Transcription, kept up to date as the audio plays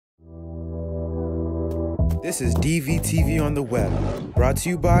This is DVTV on the web, brought to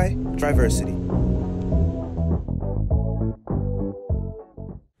you by Diversity.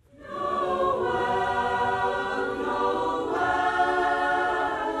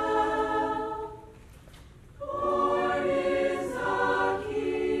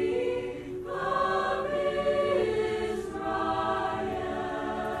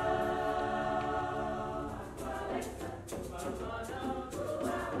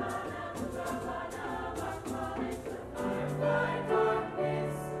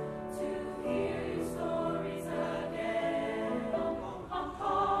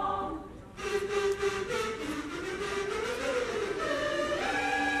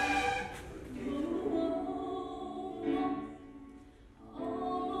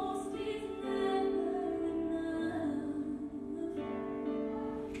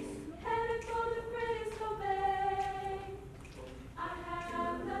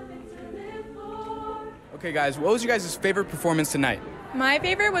 Okay guys, what was your guys' favorite performance tonight? My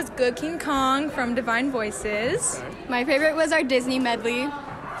favorite was Good King Kong from Divine Voices. My favorite was our Disney medley.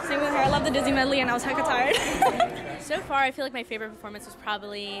 Same with her, I love the Disney medley and I was hecka tired. So far, I feel like my favorite performance was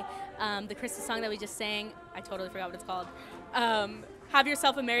probably the Christmas song that we just sang. I totally forgot what it's called. Have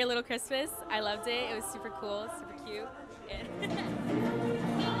Yourself a Merry Little Christmas. I loved it. It was super cool, super cute. Yeah.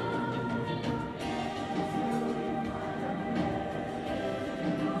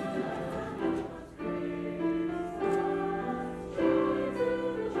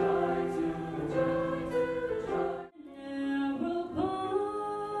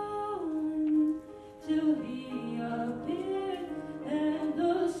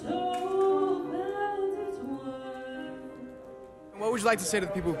 What would you like to say to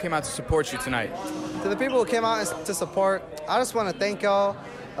the people who came out to support you tonight? To the people who came out to support, I just want to thank y'all.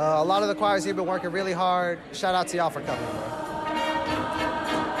 A lot of the choirs, you've been working really hard. Shout out to y'all for coming, bro.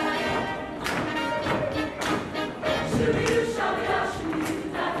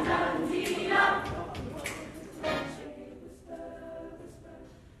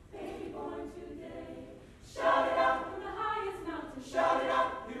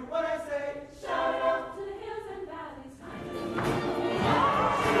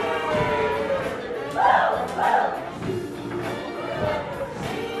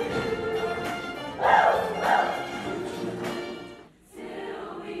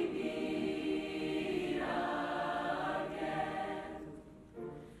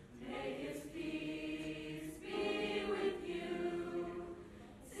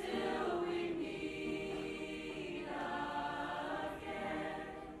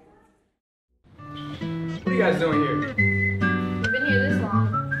 What are you guys doing here? We've been here this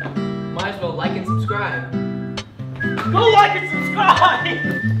long. Might as well like and subscribe. Go like and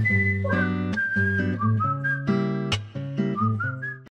subscribe!